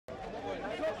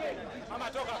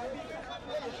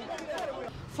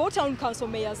Four town council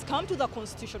mayors come to the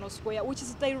Constitutional Square, which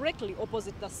is directly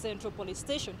opposite the Central Police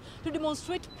Station, to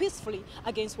demonstrate peacefully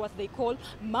against what they call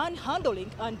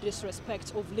manhandling and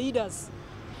disrespect of leaders.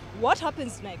 What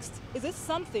happens next? Is it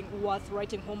something worth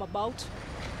writing home about?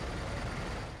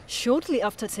 Shortly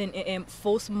after 10 a.m.,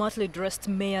 four smartly dressed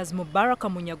mayors Mubarak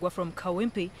Munyaggwa from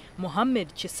Kawempe,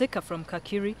 Muhammed Kisekka from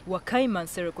Kakiri, Wakayima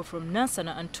Nsereko from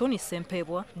Nansana and Tonny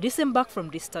Sempebwa disembarked from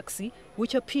this taxi,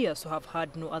 which appears to have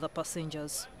had no other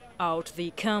passengers. Out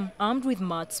they come, armed with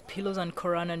mats, pillows and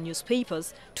Quran and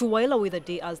newspapers, to while away the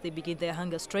day as they begin their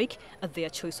hunger strike at their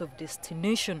choice of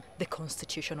destination, the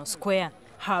Constitutional Square.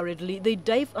 Hurriedly, they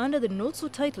dive under the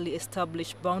not-so-tightly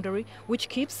established boundary which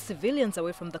keeps civilians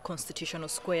away from the Constitutional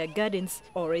Square gardens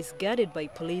or is guarded by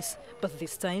police, but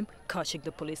this time catching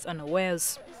the police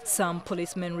unawares. Some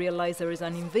policemen realize there is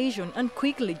an invasion and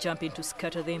quickly jump in to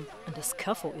scatter them, and a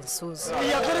scuffle ensues.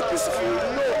 We are very peaceful.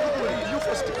 No, you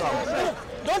first come.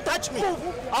 Don't touch me.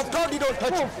 I've told you don't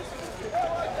touch me.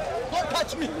 Don't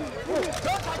touch me.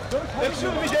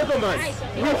 Excuse me, gentlemen.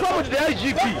 We are from the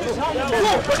IGP.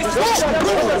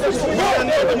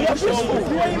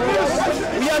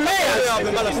 We are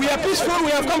mayors. We are peaceful.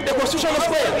 We have come to the Constitutional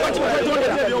Square.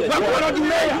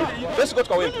 Let's go to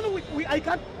Kawempe. No, I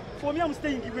can't. For me, I'm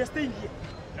staying here. We are staying here.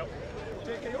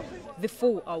 The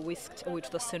four are whisked away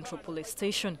to the Central Police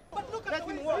Station.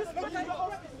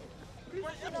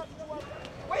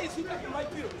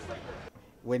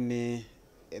 When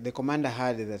the commander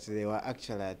heard that they were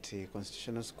actually at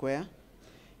Constitutional Square,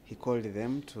 he called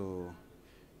them to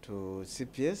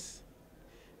CPS,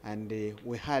 and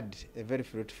we had a very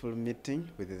fruitful meeting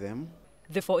with them.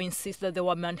 The four insist that they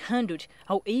were manhandled.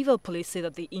 However, police say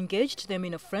that they engaged them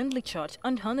in a friendly chat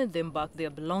and handed them back their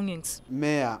belongings.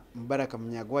 Mayor Mubarak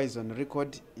Munyaggwa is on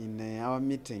record in our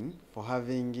meeting for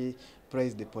having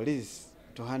praised the police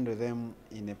to handle them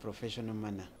in a professional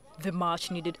manner. The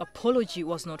much-needed apology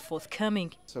was not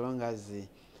forthcoming. So long as the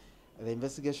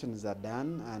investigations are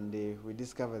done and we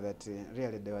discover that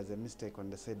really there was a mistake on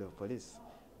the side of police,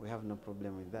 we have no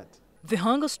problem with that. The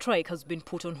hunger strike has been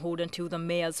put on hold until the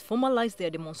mayors formalize their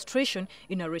demonstration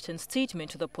in a written statement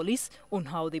to the police on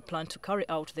how they plan to carry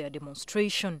out their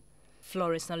demonstration.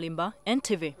 Florence Nalimba,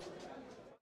 NTV.